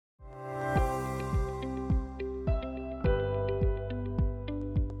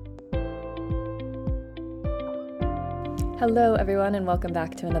Hello, everyone, and welcome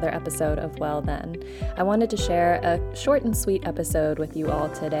back to another episode of Well Then. I wanted to share a short and sweet episode with you all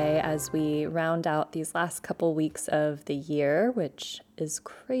today as we round out these last couple weeks of the year, which is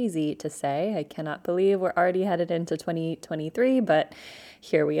crazy to say. I cannot believe we're already headed into 2023, but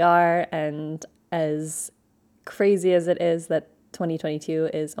here we are. And as crazy as it is that 2022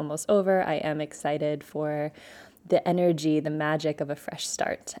 is almost over, I am excited for the energy, the magic of a fresh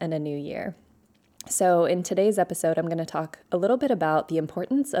start and a new year. So in today's episode, I'm going to talk a little bit about the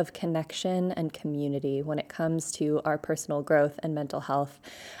importance of connection and community when it comes to our personal growth and mental health.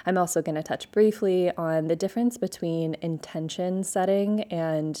 I'm also going to touch briefly on the difference between intention setting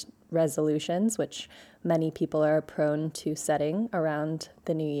and resolutions, which many people are prone to setting around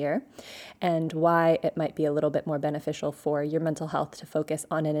the new year, and why it might be a little bit more beneficial for your mental health to focus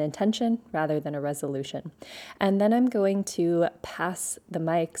on an intention rather than a resolution. And then I'm going to pass the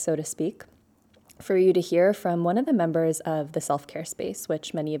mic, so to speak, for you to hear from one of the members of the Self-Care Space,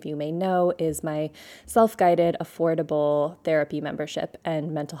 which many of you may know is my self-guided, affordable therapy membership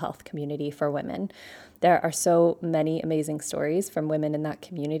and mental health community for women. There are so many amazing stories from women in that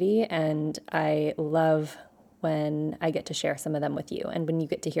community, and I love when I get to share some of them with you and when you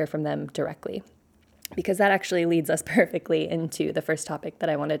get to hear from them directly, because that actually leads us perfectly into the first topic that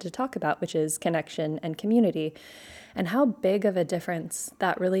I wanted to talk about, which is connection and community, and how big of a difference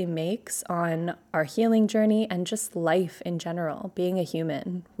that really makes on our healing journey and just life in general, being a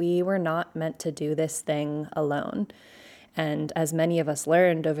human. We were not meant to do this thing alone. And as many of us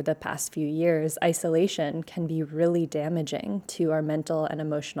learned over the past few years, isolation can be really damaging to our mental and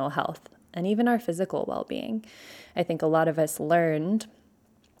emotional health, and even our physical well-being. I think a lot of us learned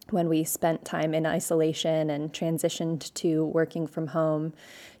when we spent time in isolation and transitioned to working from home,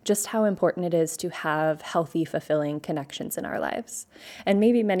 just how important it is to have healthy, fulfilling connections in our lives. And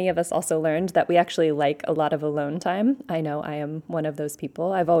maybe many of us also learned that we actually like a lot of alone time. I know I am one of those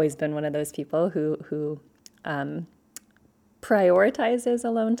people. I've always been one of those people who prioritizes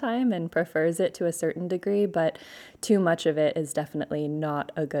alone time and prefers it to a certain degree, but too much of it is definitely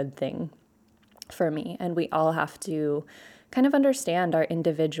not a good thing for me. And we all have to kind of understand our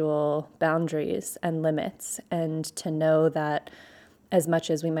individual boundaries and limits, and to know that as much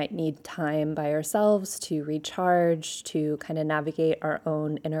as we might need time by ourselves to recharge, to kind of navigate our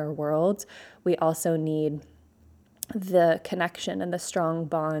own inner world, we also need the connection and the strong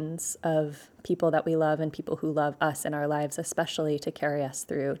bonds of people that we love and people who love us in our lives, especially to carry us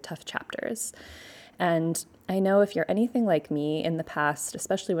through tough chapters. And I know if you're anything like me in the past,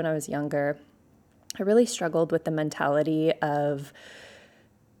 especially when I was younger, I really struggled with the mentality of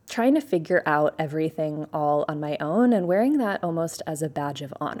trying to figure out everything all on my own and wearing that almost as a badge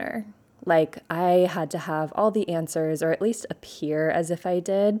of honor. Like I had to have all the answers, or at least appear as if I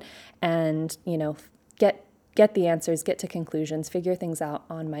did, and, get the answers, get to conclusions, figure things out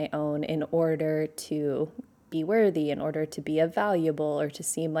on my own in order to be worthy, in order to be valuable, or to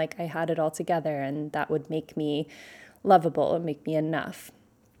seem like I had it all together, and that would make me lovable and make me enough.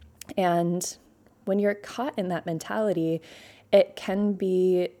 And when you're caught in that mentality, it can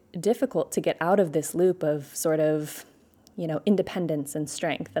be difficult to get out of this loop of sort of, independence and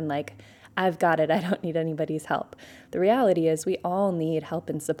strength and like, I've got it, I don't need anybody's help. The reality is we all need help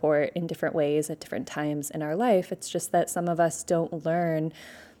and support in different ways at different times in our life. It's just that some of us don't learn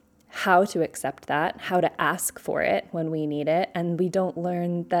how to accept that, how to ask for it when we need it, and we don't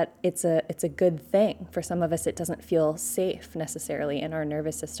learn that it's a good thing. For some of us, it doesn't feel safe necessarily in our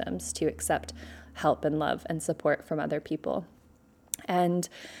nervous systems to accept help and love and support from other people. And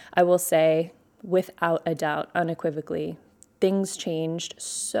I will say, without a doubt, unequivocally, things changed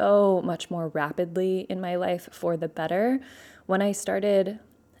so much more rapidly in my life for the better when I started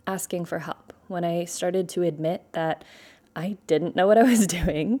asking for help, when I started to admit that I didn't know what I was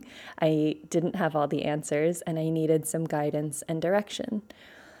doing, I didn't have all the answers, and I needed some guidance and direction.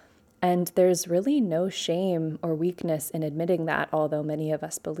 And there's really no shame or weakness in admitting that, although many of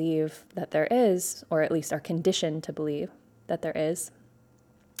us believe that there is, or at least are conditioned to believe that there is.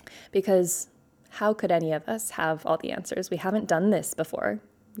 Because how could any of us have all the answers? We haven't done this before.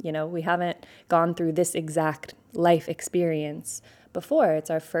 We haven't gone through this exact life experience before. It's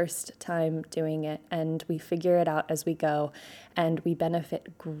our first time doing it, and we figure it out as we go, and we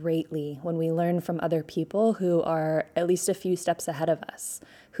benefit greatly when we learn from other people who are at least a few steps ahead of us,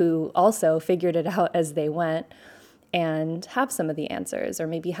 who also figured it out as they went, and have some of the answers, or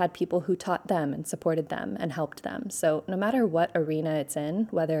maybe had people who taught them and supported them and helped them. So no matter what arena it's in,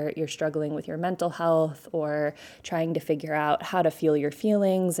 whether you're struggling with your mental health or trying to figure out how to feel your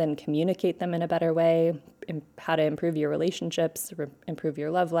feelings and communicate them in a better way, how to improve your relationships, improve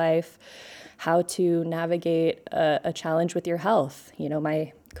your love life, how to navigate a challenge with your health. You know,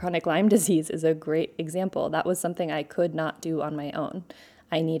 my chronic Lyme disease is a great example. That was something I could not do on my own.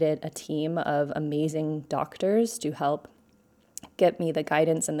 I needed a team of amazing doctors to help get me the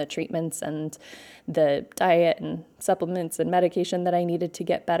guidance and the treatments and the diet and supplements and medication that I needed to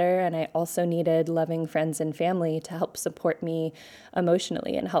get better. And I also needed loving friends and family to help support me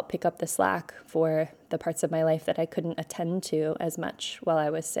emotionally and help pick up the slack for the parts of my life that I couldn't attend to as much while I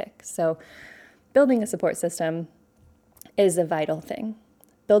was sick. So building a support system is a vital thing.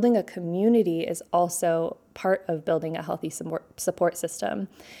 Building a community is also part of building a healthy support system,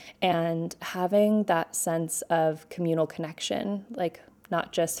 and having that sense of communal connection, like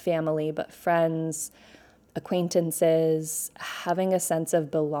not just family, but friends, acquaintances, having a sense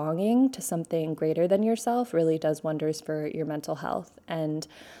of belonging to something greater than yourself really does wonders for your mental health. And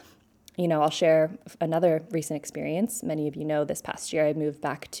you know, I'll share another recent experience. Many of you know this past year I moved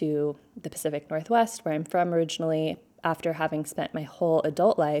back to the Pacific Northwest, where I'm from originally, after having spent my whole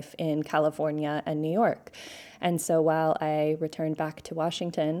adult life in California and New York. And so while I returned back to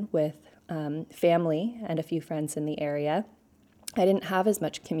Washington with family and a few friends in the area, I didn't have as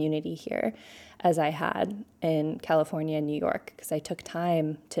much community here as I had in California and New York, because I took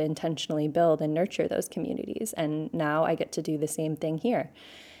time to intentionally build and nurture those communities. And now I get to do the same thing here.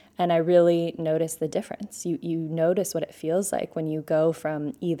 And I really notice the difference. You notice what it feels like when you go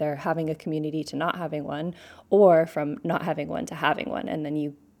from either having a community to not having one, or from not having one to having one. And then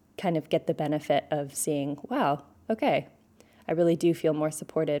you kind of get the benefit of seeing, wow, okay, I really do feel more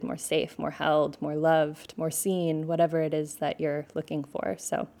supported, more safe, more held, more loved, more seen, whatever it is that you're looking for.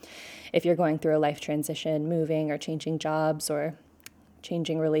 So if you're going through a life transition, moving or changing jobs or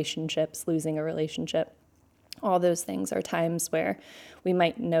changing relationships, losing a relationship, all those things are times where we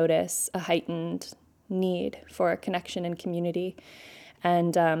might notice a heightened need for connection and community.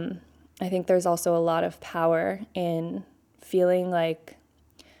 And I think there's also a lot of power in feeling like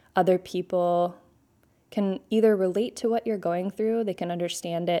other people can either relate to what you're going through, they can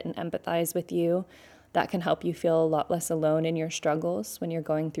understand it and empathize with you. That can help you feel a lot less alone in your struggles when you're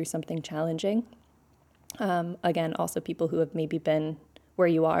going through something challenging. Again, also people who have maybe been where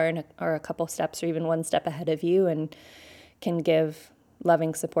you are and are a couple steps or even one step ahead of you and can give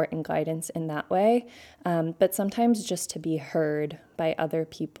loving support and guidance in that way. But sometimes just to be heard by other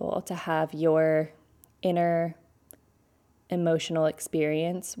people, to have your inner emotional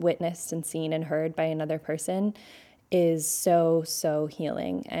experience witnessed and seen and heard by another person is so, so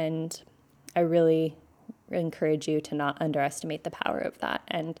healing. And I really encourage you to not underestimate the power of that.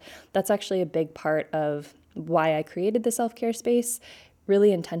 And that's actually a big part of why I created the self-care space,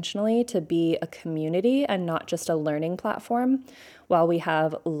 really intentionally, to be a community and not just a learning platform. While we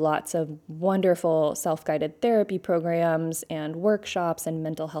have lots of wonderful self-guided therapy programs and workshops and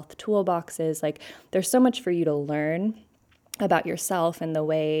mental health toolboxes, like there's so much for you to learn about yourself and the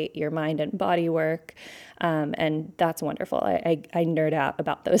way your mind and body work. And that's wonderful. I nerd out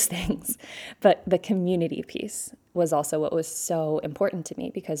about those things. But the community piece was also what was so important to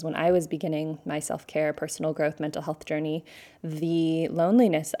me, because when I was beginning my self-care, personal growth, mental health journey, the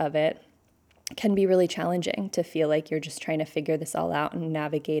loneliness of it can be really challenging, to feel like you're just trying to figure this all out and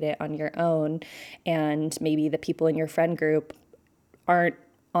navigate it on your own. And maybe the people in your friend group aren't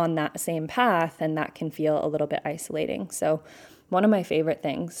on that same path, and that can feel a little bit isolating. So one of my favorite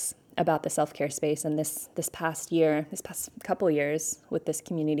things about the self-care space, and this past couple years with this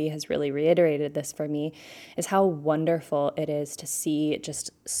community has really reiterated this for me, is how wonderful it is to see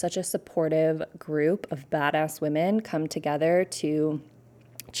just such a supportive group of badass women come together to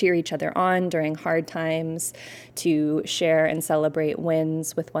cheer each other on during hard times, to share and celebrate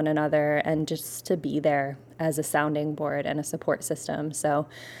wins with one another, and just to be there as a sounding board and a support system. So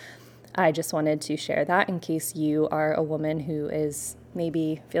I just wanted to share that in case you are a woman who is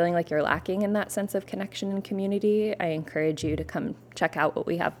maybe feeling like you're lacking in that sense of connection and community. I encourage you to come check out what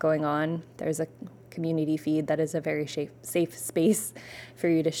we have going on. There's a community feed that is a very safe space for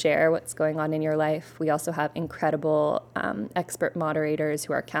you to share what's going on in your life. We also have incredible expert moderators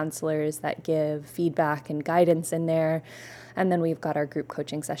who are counselors that give feedback and guidance in there. And then we've got our group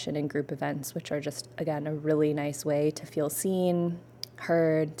coaching session and group events, which are just, again, a really nice way to feel seen,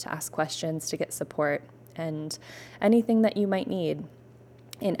 heard, to ask questions, to get support, and anything that you might need.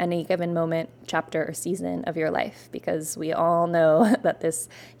 in any given moment, chapter, or season of your life, because we all know that this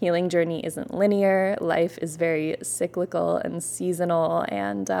healing journey isn't linear. Life is very cyclical and seasonal,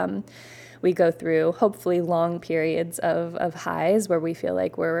 and we go through hopefully long periods of highs where we feel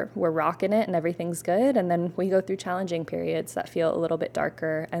like we're rocking it and everything's good, and then we go through challenging periods that feel a little bit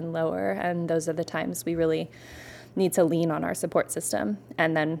darker and lower, and those are the times we really need to lean on our support system.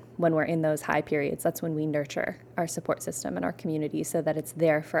 And then when we're in those high periods, that's when we nurture our support system and our community so that it's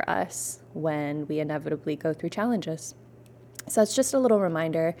there for us when we inevitably go through challenges. So it's just a little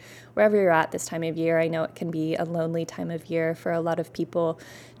reminder, wherever you're at this time of year. I know it can be a lonely time of year for a lot of people.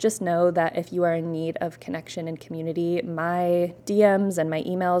 Just know that if you are in need of connection and community, my DMs and my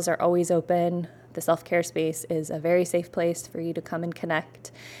emails are always open. The self-care space is a very safe place for you to come and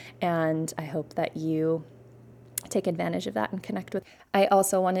connect. And I hope that you take advantage of that and connect with. I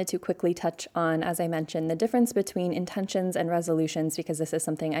also wanted to quickly touch on, as I mentioned, the difference between intentions and resolutions, because this is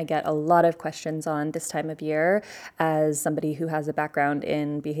something I get a lot of questions on this time of year as somebody who has a background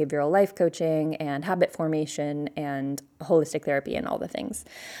in behavioral life coaching and habit formation and holistic therapy and all the things.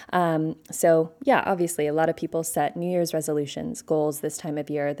 So yeah, obviously a lot of people set New Year's resolutions, goals this time of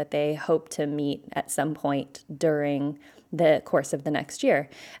year that they hope to meet at some point during the course of the next year.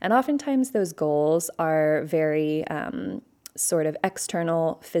 And oftentimes those goals are very sort of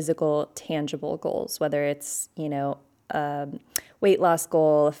external, physical, tangible goals, whether it's, a weight loss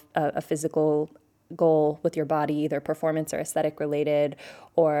goal, a physical goal with your body, either performance or aesthetic related,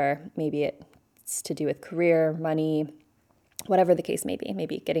 or maybe it's to do with career, money, whatever the case may be,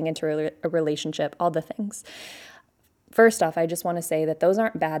 maybe getting into a relationship, all the things. First off, I just want to say that those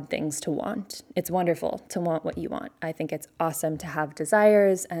aren't bad things to want. It's wonderful to want what you want. I think it's awesome to have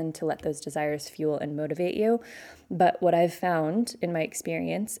desires and to let those desires fuel and motivate you. But what I've found in my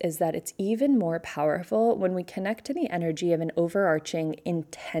experience is that it's even more powerful when we connect to the energy of an overarching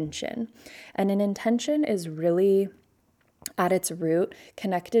intention. And an intention is really, at its root,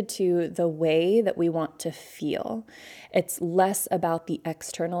 connected to the way that we want to feel. It's less about the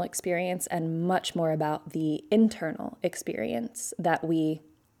external experience and much more about the internal experience that we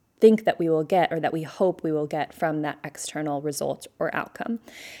think that we will get or that we hope we will get from that external result or outcome.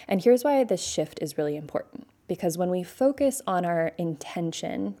 And here's why this shift is really important. Because when we focus on our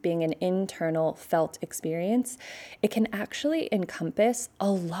intention being an internal felt experience, it can actually encompass a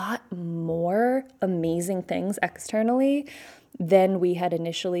lot more amazing things externally than we had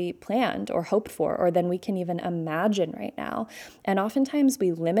initially planned or hoped for, or than we can even imagine right now. And oftentimes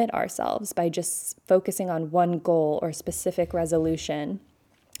we limit ourselves by just focusing on one goal or specific resolution,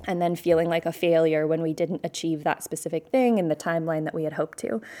 and then feeling like a failure when we didn't achieve that specific thing in the timeline that we had hoped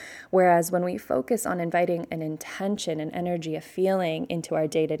to. Whereas when we focus on inviting an intention, an energy, a feeling into our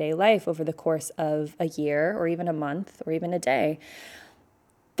day-to-day life over the course of a year or even a month or even a day,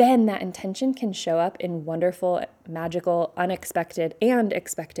 then that intention can show up in wonderful, magical, unexpected, and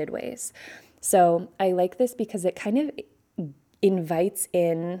expected ways. So I like this because it kind of invites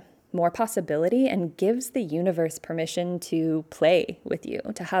in more possibility and gives the universe permission to play with you,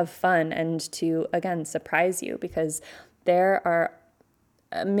 to have fun, and to, again, surprise you, because there are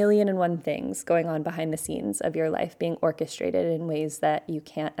a million and one things going on behind the scenes of your life being orchestrated in ways that you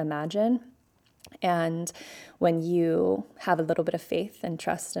can't imagine. And when you have a little bit of faith and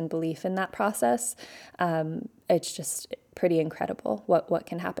trust and belief in that process, it's just pretty incredible what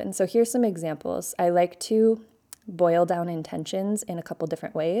can happen. So here's some examples. I like to boil down intentions in a couple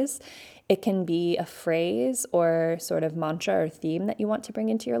different ways. It can be a phrase or sort of mantra or theme that you want to bring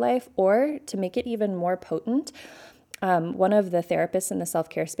into your life, or to make it even more potent. One of the therapists in the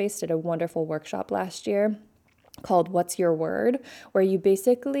self-care space did a wonderful workshop last year called What's Your Word, where you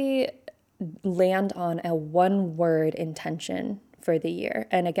basically land on a one-word intention for the year.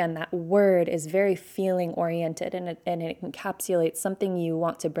 And again, that word is very feeling oriented, and it encapsulates something you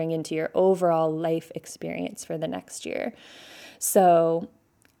want to bring into your overall life experience for the next year. So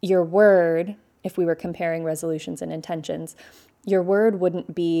your word, if we were comparing resolutions and intentions, your word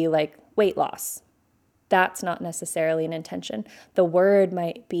wouldn't be like weight loss. That's not necessarily an intention. The word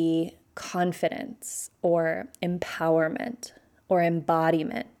might be confidence or empowerment or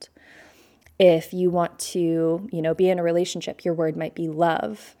embodiment. If you want to, be in a relationship, your word might be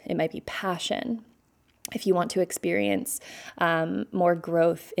love. It might be passion. If you want to experience more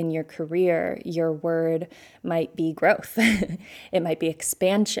growth in your career, your word might be growth. It might be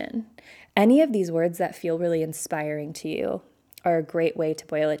expansion. Any of these words that feel really inspiring to you are a great way to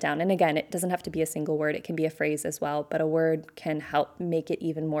boil it down. And again, it doesn't have to be a single word. It can be a phrase as well, but a word can help make it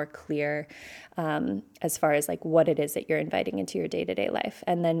even more clear as far as like what it is that you're inviting into your day-to-day life.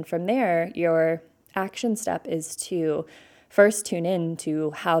 And then from there, your action step is to first tune in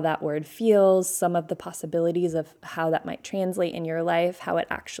to how that word feels, some of the possibilities of how that might translate in your life, how it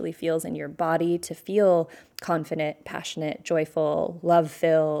actually feels in your body to feel confident, passionate, joyful,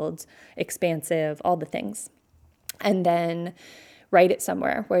 love-filled, expansive, all the things. And then write it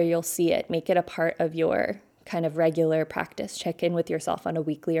somewhere where you'll see it. Make it a part of your kind of regular practice. Check in with yourself on a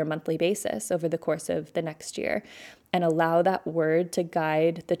weekly or monthly basis over the course of the next year and allow that word to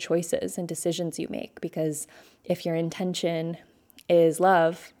guide the choices and decisions you make. Because if your intention is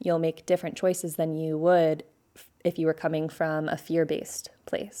love, you'll make different choices than you would if you were coming from a fear-based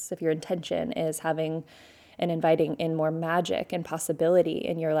place. If your intention is having and inviting in more magic and possibility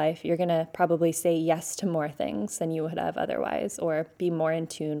in your life, you're going to probably say yes to more things than you would have otherwise, or be more in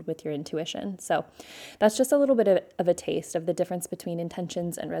tune with your intuition. So that's just a little bit of a taste of the difference between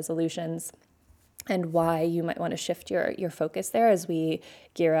intentions and resolutions, and why you might want to shift your focus there as we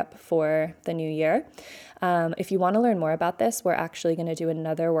gear up for the new year. If you want to learn more about this, we're actually going to do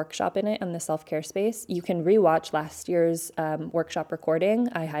another workshop in it on the self-care space. You can rewatch last year's workshop recording.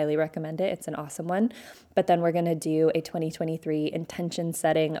 I highly recommend it. It's an awesome one. But then we're going to do a 2023 intention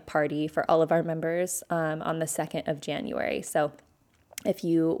setting party for all of our members on the 2nd of January. So if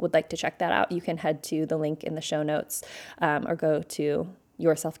you would like to check that out, you can head to the link in the show notes or go to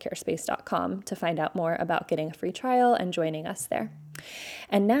yourselfcarespace.com to find out more about getting a free trial and joining us there.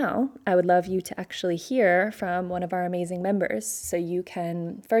 And now I would love you to actually hear from one of our amazing members, so you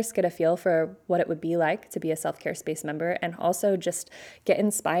can first get a feel for what it would be like to be a self-care space member, and also just get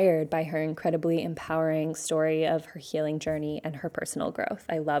inspired by her incredibly empowering story of her healing journey and her personal growth.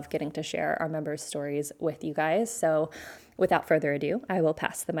 I love getting to share our members' stories with you guys. So without further ado, I will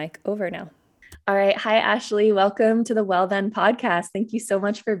pass the mic over now. All right. Hi, Ashley. Welcome to the Well Then podcast. Thank you so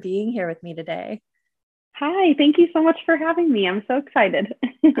much for being here with me today. Hi, thank you so much for having me. I'm so excited.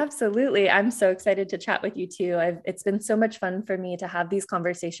 Absolutely. I'm so excited to chat with you too. It's been so much fun for me to have these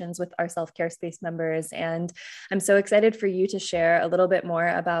conversations with our self-care space members. And I'm so excited for you to share a little bit more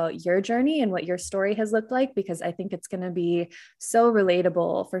about your journey and what your story has looked like, because I think it's going to be so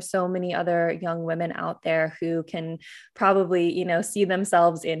relatable for so many other young women out there who can probably, see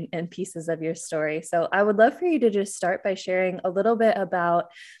themselves in pieces of your story. So I would love for you to just start by sharing a little bit about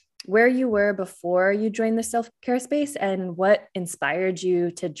where you were before you joined the self-care space and what inspired you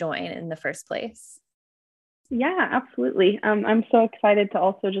to join in the first place. Yeah, absolutely. I'm so excited to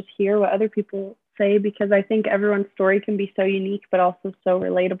also just hear what other people say, because I think everyone's story can be so unique, but also so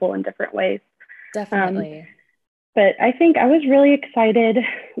relatable in different ways. Definitely. But I think I was really excited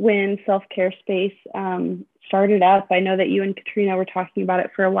when self-care space started up. I know that you and Katrina were talking about it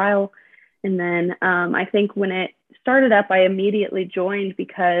for a while. And then I think when it started up, I immediately joined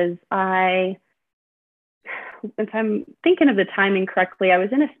because if I'm thinking of the timing correctly, I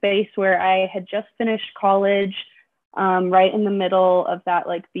was in a space where I had just finished college, right in the middle of that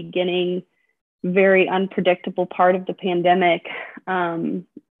beginning, very unpredictable part of the pandemic,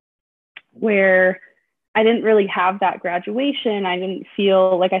 where I didn't really have that graduation. I didn't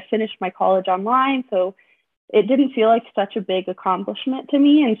feel like I finished my college online. So it didn't feel like such a big accomplishment to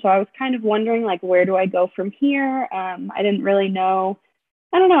me. And so I was kind of wondering, where do I go from here? I didn't really know.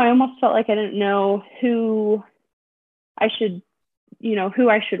 I don't know. I almost felt like I didn't know who I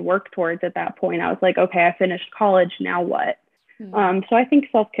should work towards at that point. I was like, okay, I finished college. Now what? Mm-hmm. So I think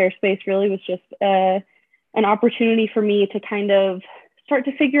self-care space really was just an opportunity for me to kind of start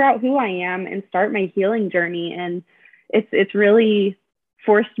to figure out who I am and start my healing journey. And it's really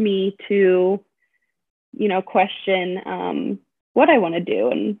forced me to question what I want to do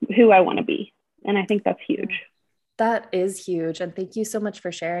and who I want to be. And I think that's huge. That is huge. And thank you so much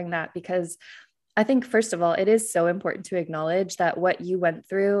for sharing that, because I think, first of all, it is so important to acknowledge that what you went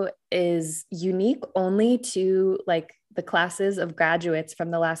through is unique only to the classes of graduates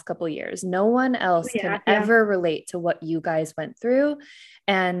from the last couple of years. No one else can ever relate to what you guys went through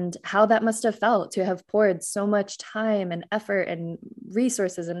and how that must have felt to have poured so much time and effort and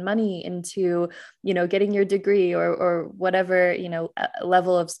resources and money into, getting your degree or whatever,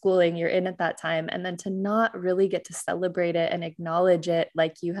 level of schooling you're in at that time. And then to not really get to celebrate it and acknowledge it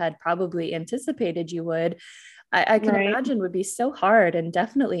like you had probably anticipated you would. I can imagine would be so hard and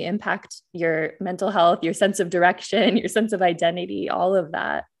definitely impact your mental health, your sense of direction, your sense of identity, all of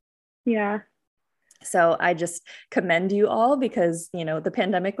that. Yeah. So I just commend you all, because, the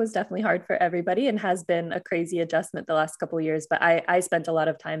pandemic was definitely hard for everybody and has been a crazy adjustment the last couple of years. But I spent a lot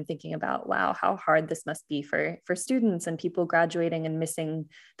of time thinking about, wow, how hard this must be for students and people graduating and missing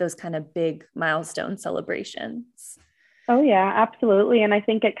those kind of big milestone celebrations. Oh, yeah, absolutely. And I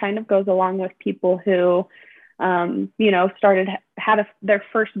think it kind of goes along with people who their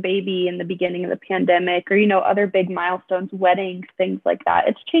first baby in the beginning of the pandemic, or, other big milestones, weddings, things like that.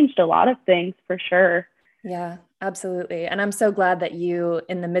 It's changed a lot of things for sure. Yeah, absolutely. And I'm so glad that you,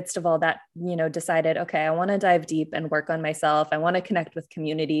 in the midst of all that, decided, okay, I want to dive deep and work on myself. I want to connect with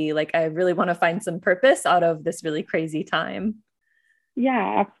community. Like, I really want to find some purpose out of this really crazy time.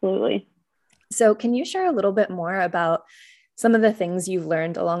 Yeah, absolutely. So, can you share a little bit more about some of the things you've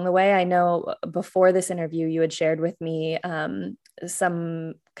learned along the way? I know before this interview, you had shared with me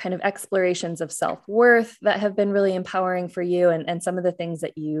some kind of explorations of self-worth that have been really empowering for you. And some of the things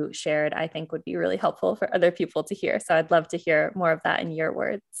that you shared, I think would be really helpful for other people to hear. So I'd love to hear more of that in your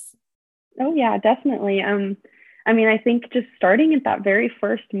words. Oh yeah, definitely. I think just starting at that very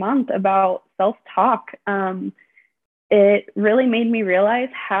first month about self-talk, it really made me realize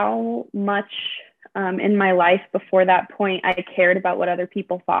how much in my life before that point I cared about what other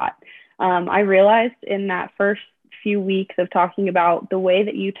people thought. I realized in that first few weeks of talking about the way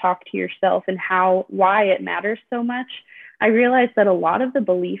that you talk to yourself and why it matters so much, I realized that a lot of the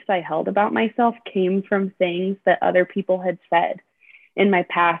beliefs I held about myself came from things that other people had said in my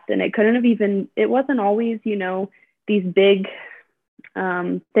past. And it wasn't always, these big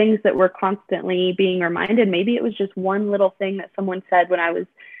things that were constantly being reminded. Maybe it was just one little thing that someone said when I was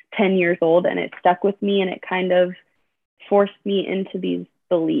 10 years old, and it stuck with me, and it kind of forced me into these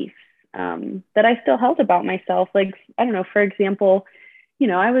beliefs that I still held about myself. Like, I don't know, for example,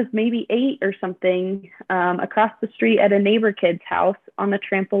 I was maybe 8 or something, across the street at a neighbor kid's house on the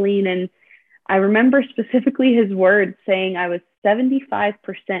trampoline. And I remember specifically his words saying I was 75%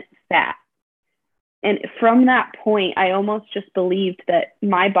 fat. And from that point, I almost just believed that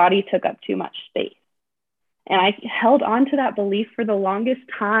my body took up too much space. And I held on to that belief for the longest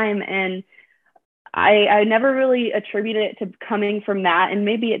time. And I never really attributed it to coming from that. And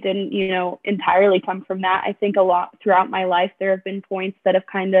maybe it didn't, entirely come from that. I think a lot throughout my life, there have been points that have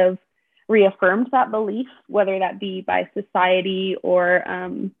kind of reaffirmed that belief, whether that be by society or,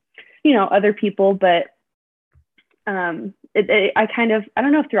 other people. But I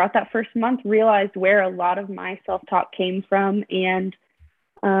don't know, throughout that first month, realized where a lot of my self-talk came from. And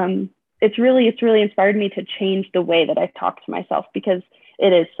it's really inspired me to change the way that I talk to myself, because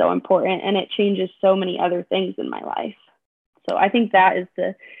it is so important and it changes so many other things in my life. So I think that is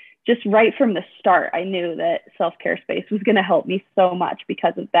just right from the start, I knew that self-care space was going to help me so much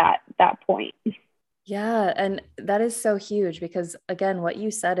because of that point. Yeah. And that is so huge because, again, what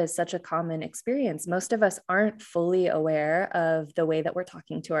you said is such a common experience. Most of us aren't fully aware of the way that we're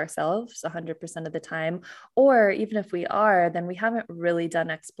talking to ourselves 100% of the time. Or even if we are, then we haven't really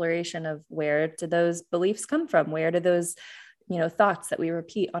done exploration of where do those beliefs come from? Where do those thoughts that we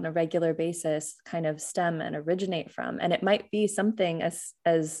repeat on a regular basis kind of stem and originate from? And it might be something as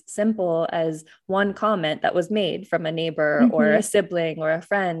simple as one comment that was made from a neighbor or a sibling or a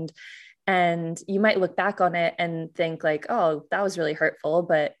friend. And you might look back on it and think like, oh, that was really hurtful,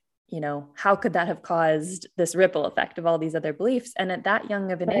 but how could that have caused this ripple effect of all these other beliefs? And at that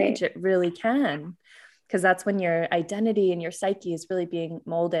young of an age, it really can, because that's when your identity and your psyche is really being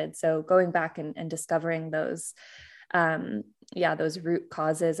molded. So going back and discovering those root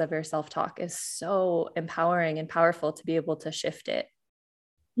causes of your self-talk is so empowering and powerful to be able to shift it.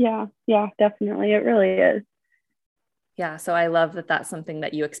 Yeah, definitely. It really is. Yeah. So I love that that's something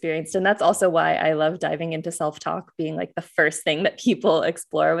that you experienced. And that's also why I love diving into self-talk being like the first thing that people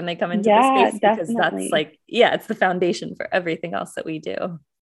explore when they come into the space, because definitely. that's like, it's the foundation for everything else that we do.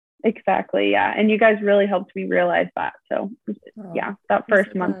 Exactly. Yeah. And you guys really helped me realize that. So that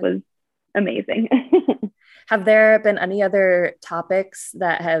first month was amazing. Have there been any other topics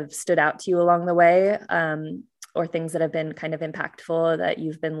that have stood out to you along the way, or things that have been kind of impactful that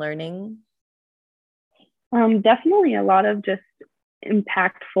you've been learning? Definitely a lot of just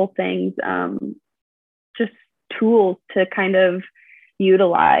impactful things, just tools to kind of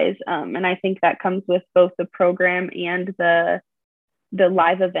utilize. And I think that comes with both the program and the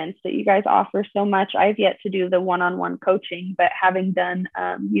live events that you guys offer so much. I've yet to do the one-on-one coaching, but having done,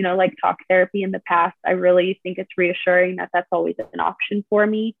 like talk therapy in the past, I really think it's reassuring that that's always an option for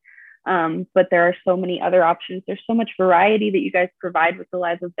me. But there are so many other options. There's so much variety that you guys provide with the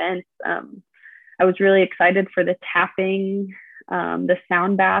live events. I was really excited for the tapping, the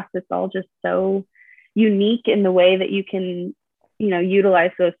sound baths. It's all just so unique in the way that you can,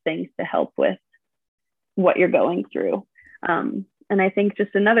 utilize those things to help with what you're going through. And I think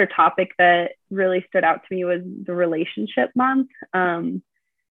just another topic that really stood out to me was the relationship month.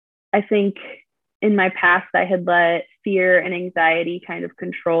 I think in my past, I had let fear and anxiety kind of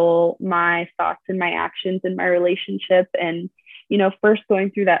control my thoughts and my actions in my relationship. And, first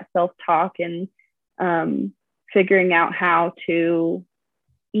going through that self-talk and figuring out how to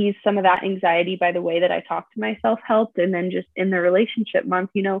ease some of that anxiety by the way that I talk to myself helped. And then just in the relationship month,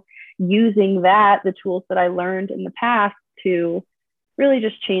 using the tools that I learned in the past to really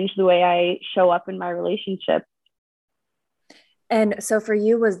just change the way I show up in my relationship. And so for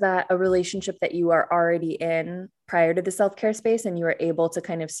you, was that a relationship that you are already in prior to the self-care space and you were able to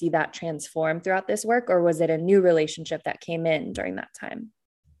kind of see that transform throughout this work, or was it a new relationship that came in during that time?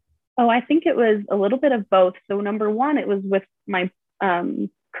 Oh, I think it was a little bit of both. So number one, it was with my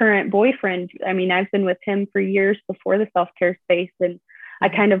current boyfriend. I mean, I've been with him for years before the self-care space, and I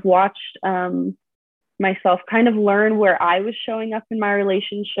kind of watched myself kind of learn where I was showing up in my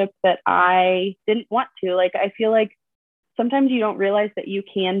relationship that I didn't want to. Like, I feel like sometimes you don't realize that you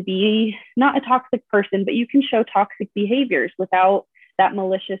can be not a toxic person, but you can show toxic behaviors without that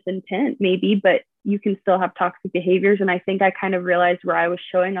malicious intent, maybe, but you can still have toxic behaviors. And I think I kind of realized where I was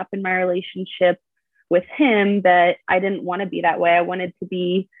showing up in my relationship with him that I didn't want to be that way. I wanted to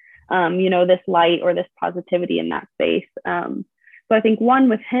be, this light or this positivity in that space. So I think one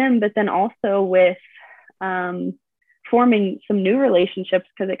with him, but then also with forming some new relationships,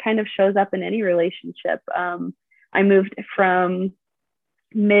 because it kind of shows up in any relationship. I moved from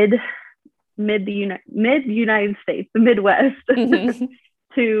mid United States, the Midwest,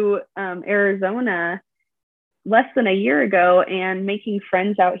 to Arizona less than a year ago, and making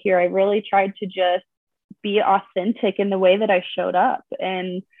friends out here. I really tried to just be authentic in the way that I showed up.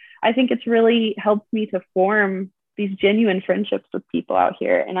 And I think it's really helped me to form these genuine friendships with people out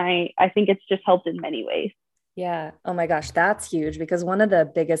here. And I think it's just helped in many ways. Yeah. Oh my gosh, that's huge, because one of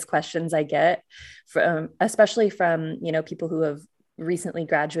the biggest questions I get from, especially from, people who have recently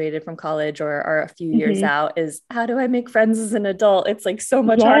graduated from college or are a few years out, is how do I make friends as an adult? It's like so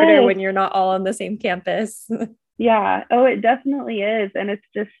much harder when you're not all on the same campus. Yeah. Oh, it definitely is. And it's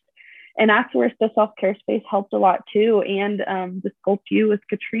just, and that's where the self-care space helped a lot too. And the Sculpt You with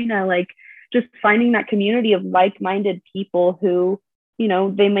Katrina, like just finding that community of like-minded people who,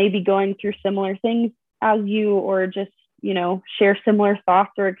 they may be going through similar things as you, or just, share similar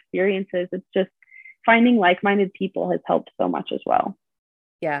thoughts or experiences. It's just finding like-minded people has helped so much as well.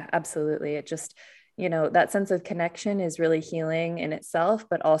 Yeah, absolutely. It just, that sense of connection is really healing in itself,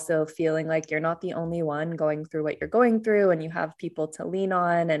 but also feeling like you're not the only one going through what you're going through, and you have people to lean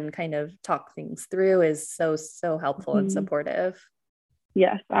on and kind of talk things through is so, so helpful and supportive.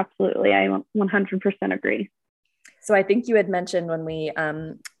 Yes, absolutely. I 100% agree. So I think you had mentioned when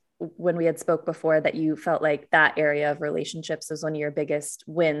we had spoke before that you felt like that area of relationships was one of your biggest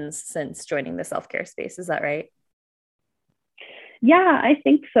wins since joining the self-care space. Is that right? Yeah, I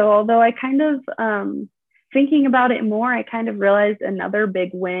think so. Although I kind of, thinking about it more, I kind of realized another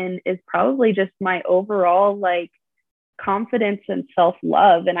big win is probably just my overall like confidence and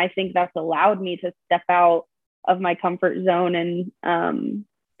self-love. And I think that's allowed me to step out of my comfort zone and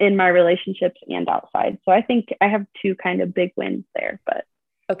in my relationships and outside. So I think I have two kind of big wins there, but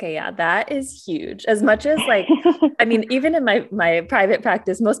okay, yeah, that is huge. As much as like, I mean, even in my private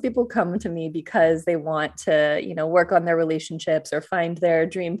practice, most people come to me because they want to, work on their relationships or find their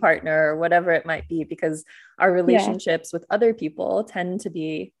dream partner or whatever it might be, because our relationships with other people tend to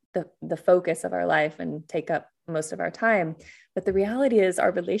be the focus of our life and take up most of our time. But the reality is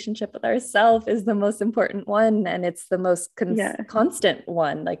our relationship with ourselves is the most important one. And it's the most constant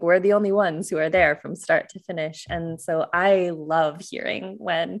one. Like, we're the only ones who are there from start to finish. And so I love hearing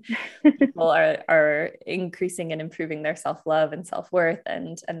when people are increasing and improving their self-love and self-worth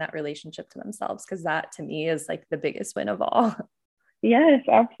and that relationship to themselves, because that to me is like the biggest win of all. Yes,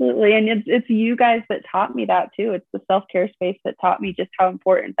 absolutely. And it's you guys that taught me that too. It's the self-care space that taught me just how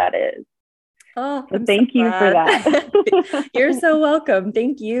important that is. Oh, so thank you for that. You're so welcome.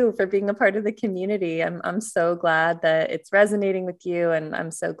 Thank you for being a part of the community. I'm so glad that it's resonating with you. And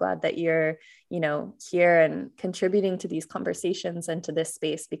I'm so glad that you're, here and contributing to these conversations and to this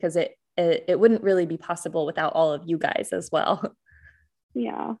space, because it wouldn't really be possible without all of you guys as well.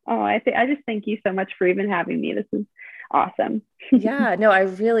 Yeah. Oh, I just thank you so much for even having me. This is awesome. Yeah, no, I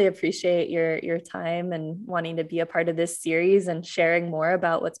really appreciate your time and wanting to be a part of this series and sharing more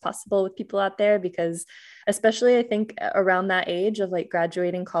about what's possible with people out there, because especially I think around that age of like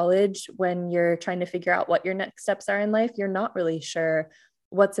graduating college, when you're trying to figure out what your next steps are in life, you're not really sure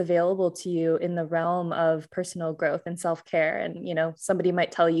what's available to you in the realm of personal growth and self-care. And, somebody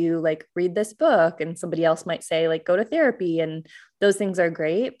might tell you like, read this book, and somebody else might say like, go to therapy, and those things are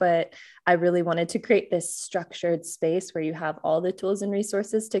great. But I really wanted to create this structured space where you have all the tools and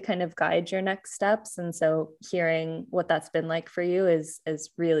resources to kind of guide your next steps. And so hearing what that's been like for you is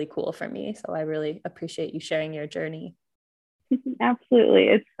really cool for me. So I really appreciate you sharing your journey. Absolutely.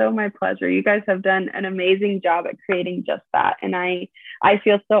 It's so my pleasure. You guys have done an amazing job at creating just that. And I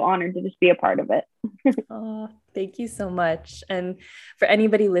feel so honored to just be a part of it. Oh, thank you so much. And for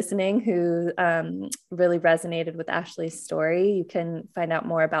anybody listening who really resonated with Ashley's story, you can find out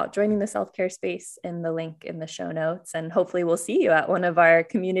more about joining the self-care space in the link in the show notes. And hopefully we'll see you at one of our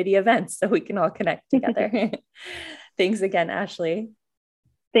community events so we can all connect together. Thanks again, Ashley.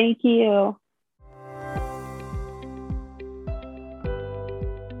 Thank you.